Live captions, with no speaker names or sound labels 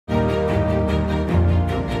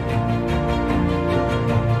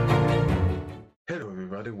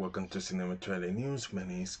welcome to Cinema Trailer News. My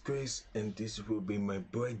name is Chris, and this will be my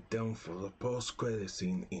breakdown for the post-credit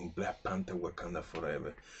scene in Black Panther Wakanda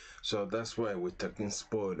Forever. So that's why we're talking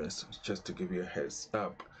spoilers, just to give you a heads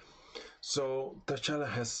up. So T'Challa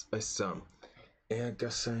has a son, and I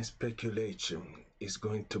got some speculation. It's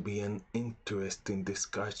going to be an interesting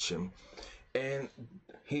discussion, and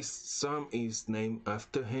his son is named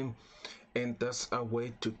after him, and that's a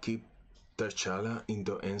way to keep T'Challa in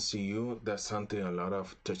the MCU. That's something a lot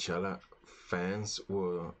of T'Challa fans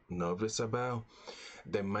were nervous about.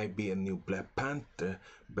 There might be a new Black Panther,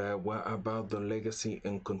 but what about the legacy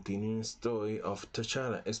and continuing story of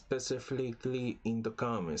T'Challa, specifically in the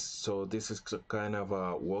comics? So this is kind of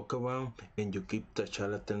a workaround, and you keep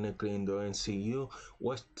T'Challa technically in the MCU,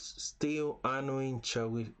 while still honoring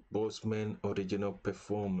Chadwick Boseman's original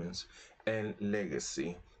performance and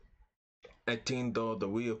legacy. I think though the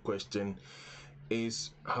real question is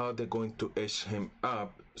how they're going to age him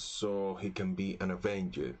up so he can be an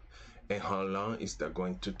Avenger, and how long is that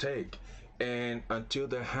going to take? And until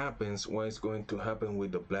that happens, what is going to happen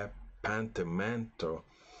with the Black Panther mantle?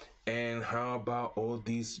 And how about all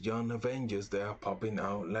these young Avengers that are popping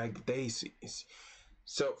out like daisies?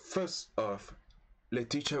 So first off,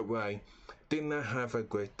 Letitia Wright did not have a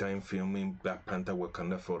great time filming Black Panther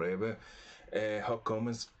Wakanda Forever. Her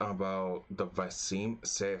comments about the vaccine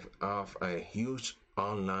set off a huge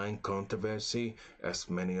online controversy, as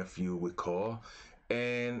many of you recall,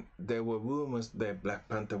 and there were rumors that Black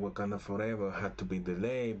Panther Wakanda Forever had to be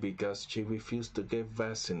delayed because she refused to get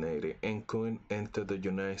vaccinated and couldn't enter the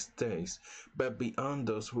United States. But beyond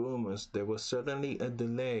those rumors, there was certainly a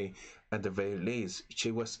delay. At the very least,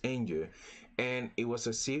 she was injured, and it was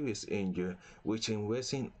a serious injury, which in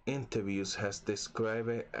recent interviews has described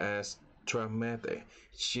it as traumatic.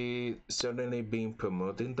 She certainly been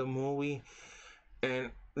promoting the movie,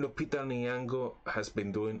 and Lupita Nyong'o has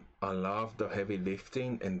been doing a lot of the heavy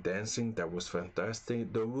lifting and dancing. That was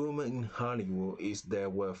fantastic. The rumor in Hollywood is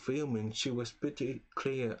that while filming, she was pretty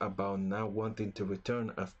clear about not wanting to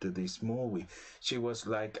return after this movie. She was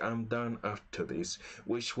like, I'm done after this,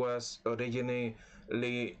 which was originally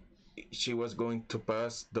she was going to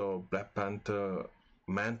pass the Black Panther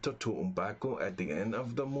mantle to M'Baku at the end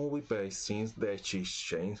of the movie, but it seems that she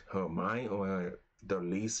changed her mind, or at the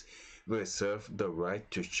least reserved the right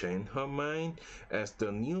to change her mind, as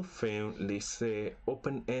the new film leaves it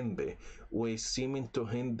open-ended, with seeming to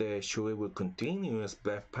hint that Shuri will continue as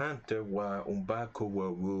Black Panther while M'Baku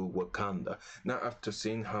will rule Wakanda. Now, after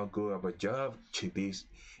seeing how good of a job she did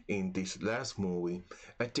in this last movie,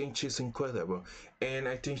 I think she's incredible, and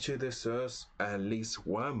I think she deserves at least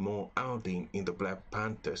one more outing in the Black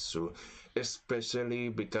Panther suit, especially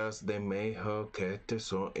because they made her character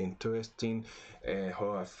so interesting,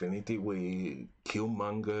 her affinity with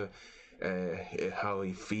Killmonger, how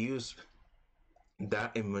he feels.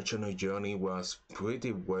 That emotional journey was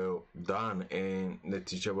pretty well done, and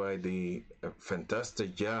Letitia Wright did a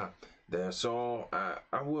fantastic job there. So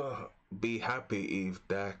I will be happy if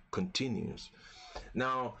that continues.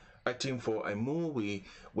 Now, I think for a movie,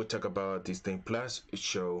 we talk about Disney Plus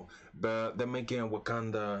show, but they're making a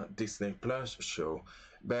Wakanda Disney Plus show.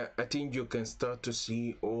 But I think you can start to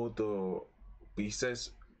see all the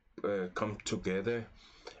pieces come together.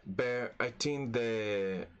 But I think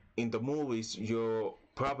that in the movies, you'll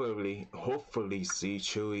probably, hopefully, see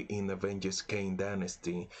Chewie in Avengers Kang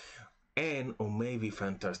Dynasty, and or maybe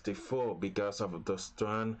Fantastic Four because of the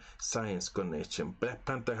strong science connection. Black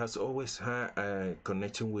Panther has always had a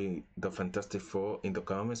connection with the Fantastic Four in the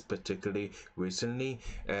comics, particularly recently,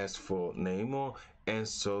 as for Namor, and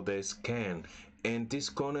so there's Kang. And this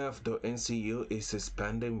corner of the MCU is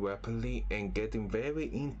expanding rapidly and getting very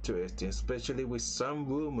interesting, especially with some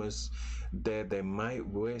rumors that they might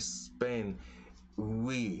respect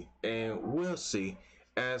and we'll see.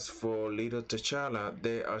 As for Little T'Challa,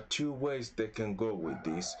 there are two ways they can go with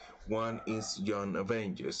this. One is Young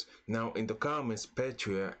Avengers. Now, in the comics,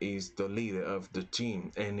 Petria is the leader of the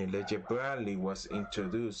team, and Elijah Bradley was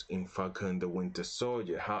introduced in Falcon and the Winter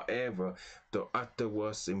Soldier. However, the actor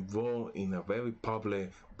was involved in a very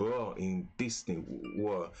public brawl in Disney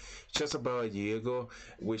World just about a year ago,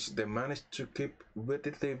 which they managed to keep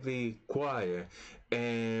relatively quiet,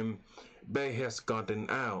 and Bay has gotten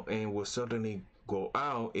out and will certainly go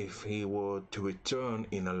out if he were to return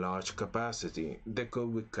in a large capacity. They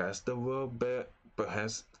could recast the role, but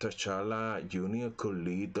perhaps T'Challa Jr. could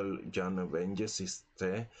lead the Young Avengers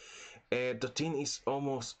instead. The team is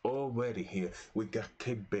almost already here. We got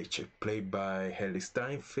Kate Bishop, played by Haley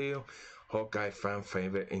Steinfeld, Hawkeye fan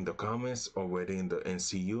favorite in the comics, already in the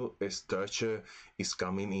MCU. Starcher is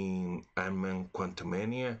coming in Ant-Man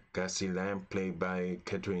Quantumania. Cassie Lamb, played by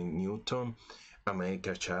Catherine Newton.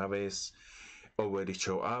 America Chavez already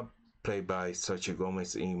show up, played by Sachi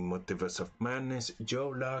Gomez in Multiverse of Madness.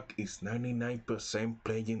 Joe Locke is 99%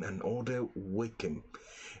 playing an older Wiccan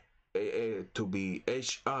to be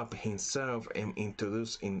aged up himself and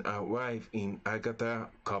introduced in arrive in Agatha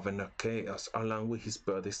Coven of Chaos along with his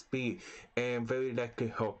brother Speed and very likely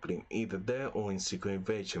Hawkling either there or in Secret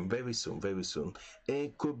Invasion very soon, very soon.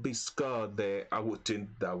 It could be Scott there. I would think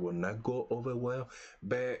that will not go over well,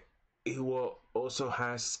 but it will also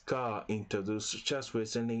have Scar introduced just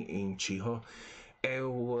recently in Chiho and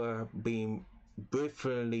will be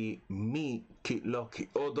briefly meet Kid Loki.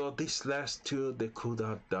 Although these last two they could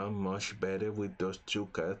have done much better with those two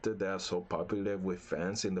characters that are so popular with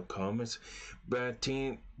fans in the comics, but I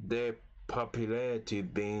think their popularity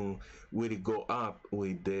didn't really go up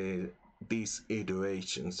with these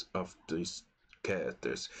iterations of these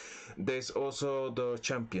characters. There's also the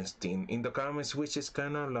Champions team in the comics, which is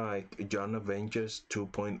kind of like Young Avengers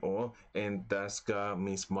 2.0, and that's got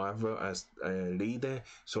Miss Marvel as a leader.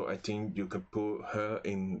 So I think you could put her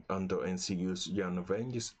in under NCU's Young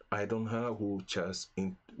Avengers. I don't know who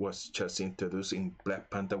was just introduced in Black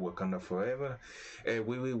Panther Wakanda Forever.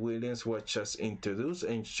 Willie Williams was just introduced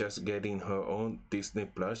and just getting her own Disney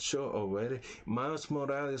Plus show already. Miles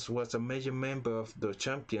Morales was a major member of the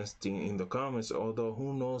Champions team in the comics, although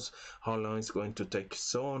who knows how long it's going to take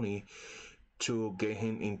Sony to get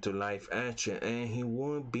him into live action, and he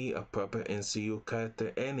won't be a proper MCU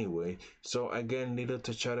character anyway. So again, little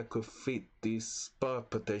T'Challa could fit this spot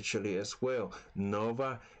potentially as well.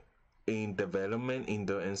 Nova in development in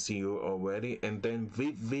the MCU already, and then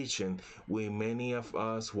Vision, with many of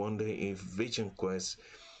us wondering if Vision Quest,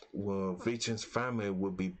 well, Vision's family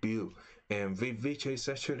will be built. And Vision is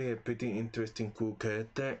actually a pretty interesting, cool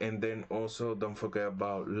character. And then also don't forget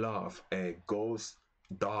about Love, a ghost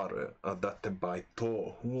daughter adopted by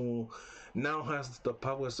Thor, who now has the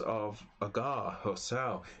powers of a god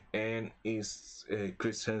herself and is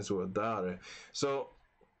Chris Hemsworth's daughter. So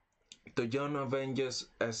the Young Avengers,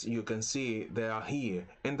 as you can see, they are here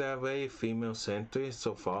and they are very female centric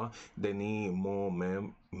so far. They need more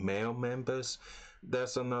male members.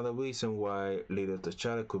 That's another reason why Little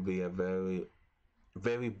T'Challa could be a very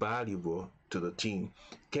valuable to the team.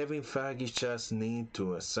 Kevin Feige just need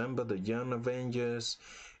to assemble the Young Avengers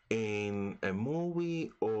in a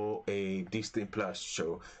movie or a Disney Plus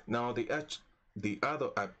show. Now the other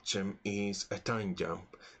option is a time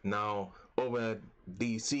jump. Now over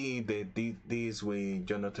DC they did this with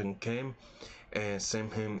Jonathan Kent and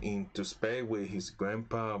sent him into space with his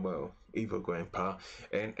grandpa, well, evil grandpa,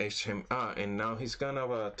 and HMR, and now he's kind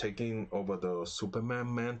of taking over the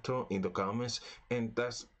Superman mantle in the comics, and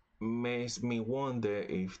that makes me wonder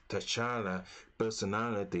if T'Challa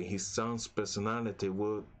personality, his son's personality,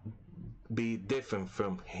 will be different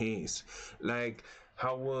from his. Like,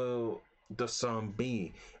 how will the son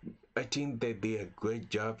be? I think they did a great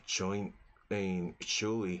job showing and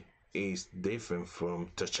Chewie is different from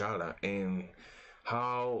T'Challa, and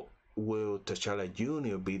how will T'Challa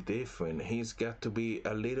Jr. be different? He's got to be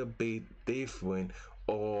a little bit different,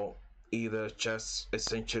 or either just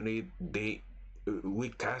essentially they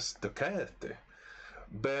recast the character.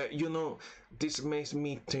 But you know, this makes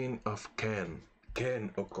me think of Ken.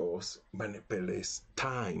 Ken, of course, manipulates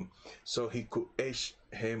time so he could age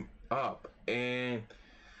him up, and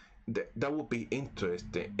that would be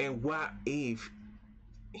interesting. And what if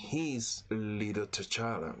he's Little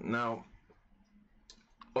T'Challa? Now,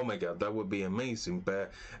 oh my god, that would be amazing.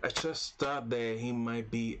 But I just thought that he might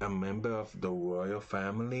be a member of the royal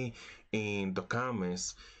family in the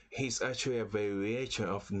comics. He's actually a variation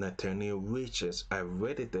of Nathaniel Richards, a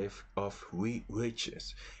relative of Reed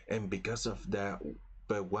Richards, and because of that,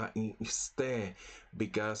 but what is there?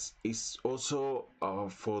 Because it's also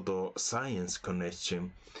for the science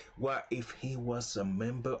connection. What if he was a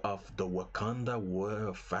member of the Wakanda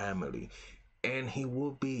royal family, and he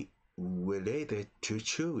would be related to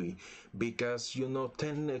Chewie? Because you know,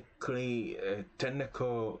 technically,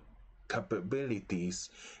 technical capabilities.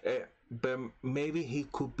 But maybe he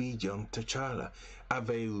could be young T'Challa, a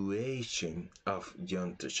variation of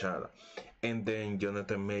young T'Challa. And then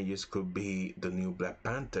Jonathan Majors could be the new Black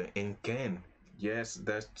Panther and Ken. Yes,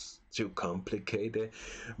 that's too complicated,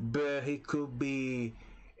 but he could be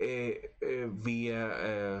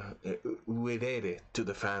related to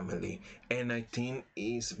the family. And I think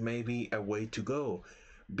is maybe a way to go,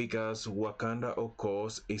 because Wakanda, of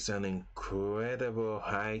course, is an incredible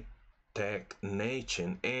high tech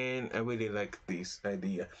nation, and I really like this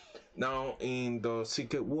idea. Now, in the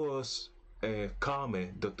Secret Wars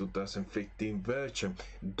comic, the 2015 version,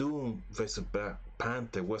 Doom vs. Black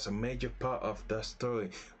Panther was a major part of that story,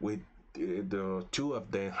 with the two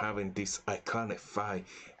of them having this iconic fight,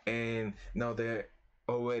 and now they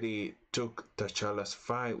already took T'Challa's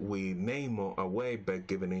fight with Namor away by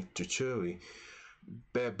giving it to Shuri.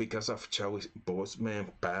 But because of Chadwick Boseman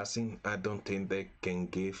passing, I don't think they can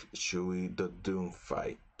give Shuri the Doom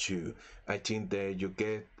fight too. I think that you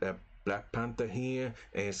get a Black Panther here,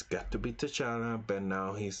 and it's got to be T'Challa, but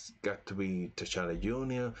now he's got to be T'Challa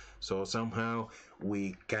Jr. So somehow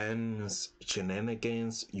we can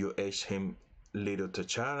shenanigans, you age him little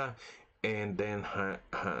T'Challa, and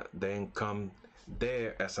then come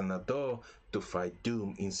there as an adult to fight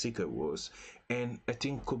Doom in Secret Wars, and I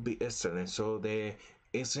think could be excellent. So there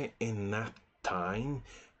isn't enough time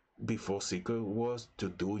before Secret Wars to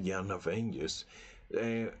do Young Avengers.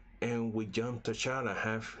 And with Young T'Challa,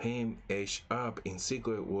 have him age up in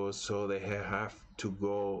Secret Wars, so they have to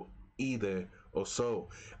go either or so.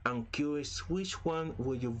 I'm curious, which one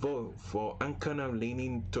would you vote for? I'm kind of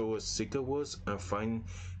leaning towards Secret Wars and find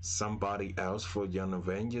somebody else for Young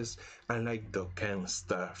Avengers. I like the kind of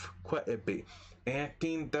stuff quite a bit, and I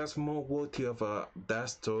think that's more worthy of that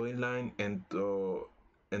storyline and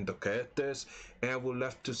the characters. And I would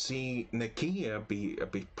love to see Nakia be a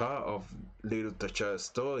big part of Little T'Challa's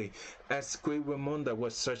story, as Queen Ramonda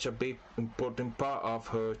was such a big important part of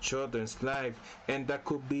her children's life, and that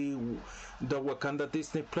could be the Wakanda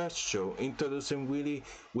Disney Plus show, introducing really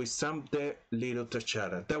with some the Little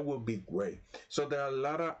T'Challa. That would be great. So there are a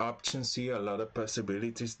lot of options here, a lot of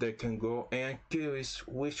possibilities that can go, and I'm curious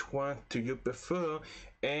which one do you prefer.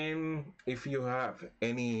 And if you have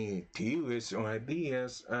any theories or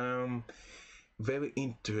ideas, very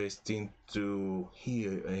interesting to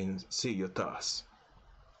hear and see your thoughts.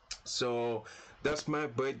 So that's my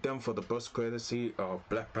breakdown for the post-credit scene of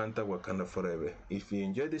Black Panther Wakanda Forever. If you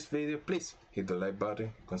enjoyed this video, please hit the like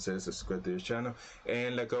button, consider subscribing to the channel,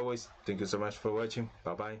 and like always, thank you so much for watching.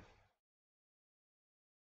 Bye bye.